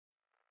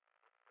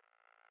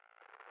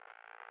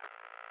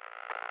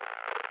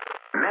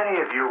Many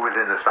of you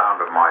within the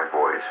sound of my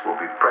voice will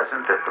be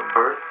present at the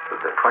birth of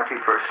the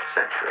 21st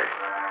century.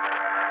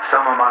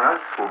 Some among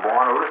us were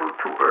born a little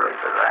too early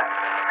for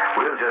that.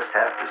 We'll just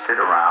have to sit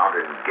around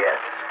and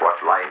guess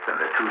what life in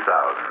the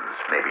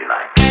 2000s may be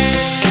like.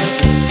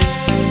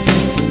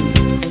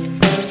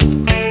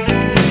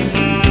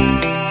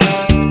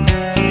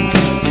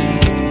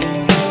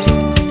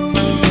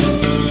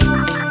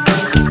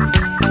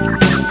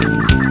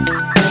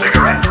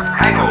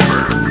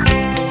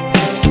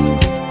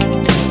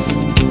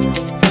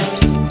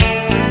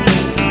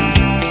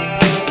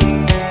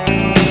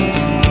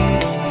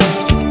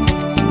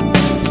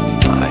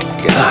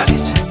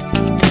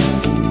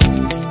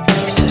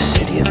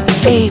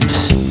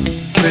 Apes.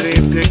 Pretty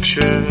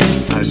picture,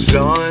 I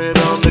saw it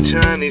on the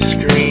tiny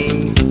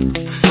screen.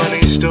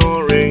 Funny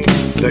story,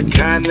 the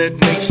kind that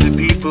makes the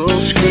people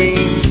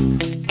scream.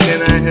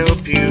 Can I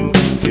help you?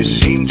 You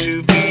seem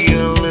to be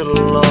a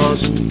little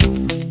lost.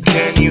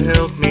 Can you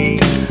help me?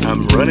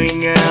 I'm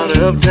running out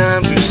of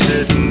time to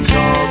sit and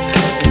talk.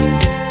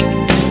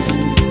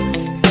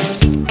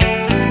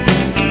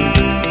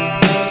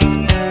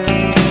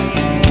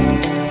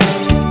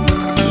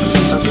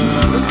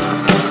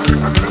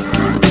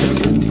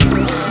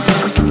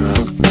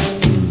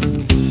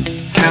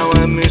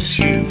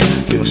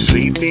 You're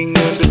sleeping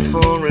under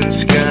foreign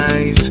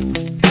skies.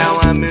 How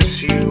I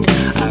miss you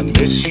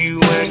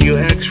and your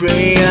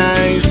x-ray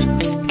eyes.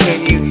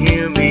 Can you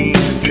hear me?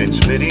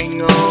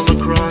 Transmitting all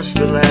across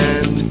the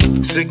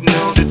land.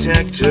 Signal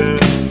detector,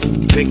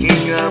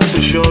 picking up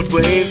the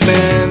shortwave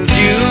band.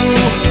 You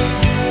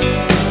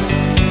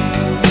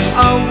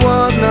are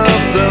one of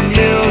the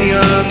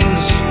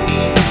millions,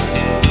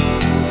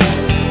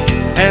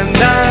 and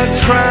I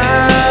try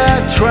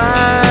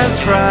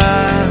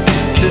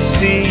to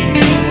see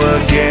you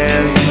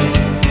again.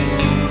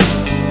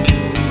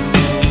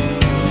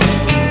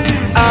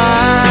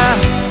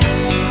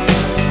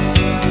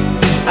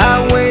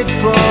 I wait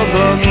for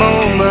the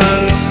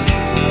moment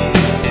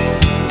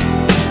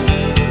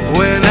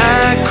when I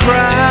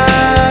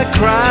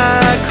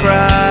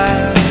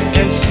cry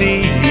and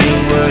see you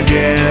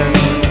again.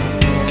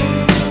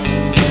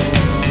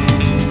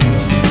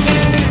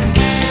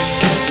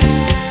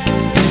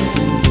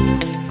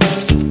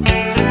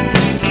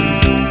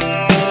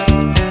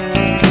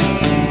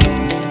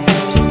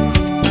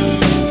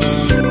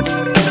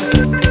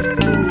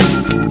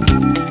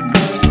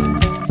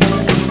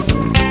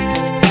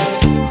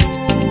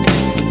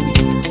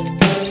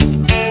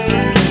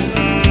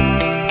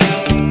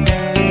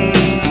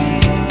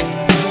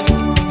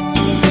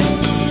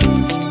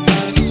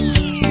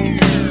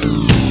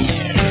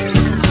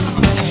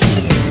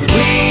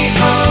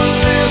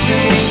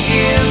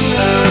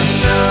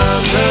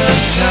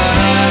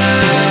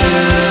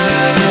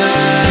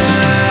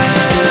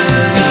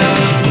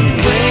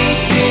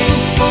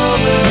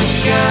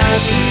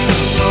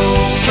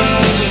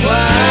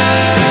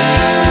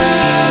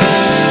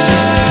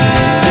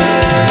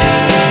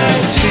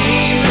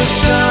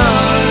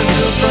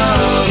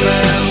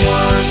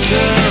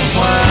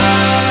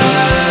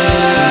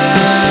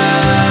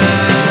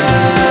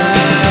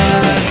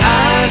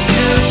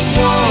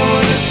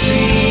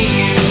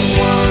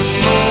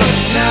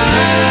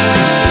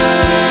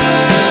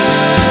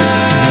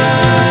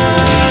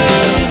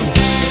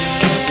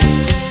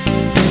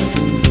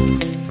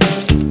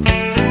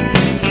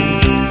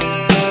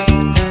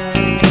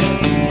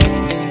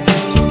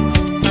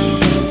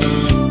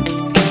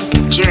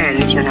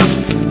 Germs, you know.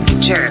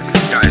 Germs.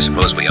 I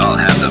suppose we all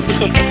have them.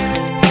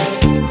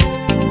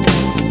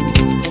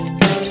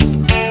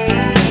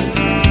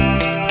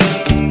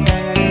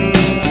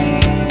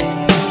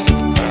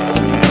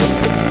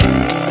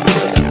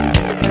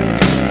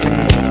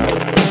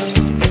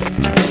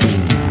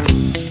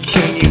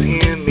 Can you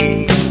hear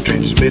me?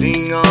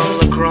 Transmitting all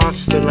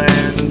across the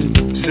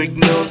land.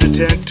 Signal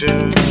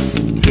detector,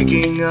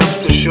 picking up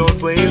the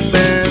shortwave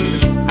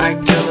band. I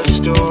tell a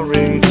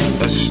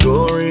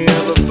story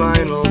of a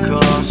final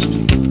cost.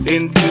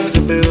 Into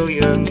the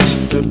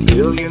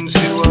billions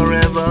who are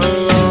ever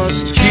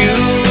lost. You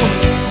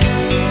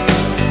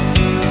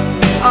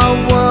are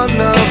one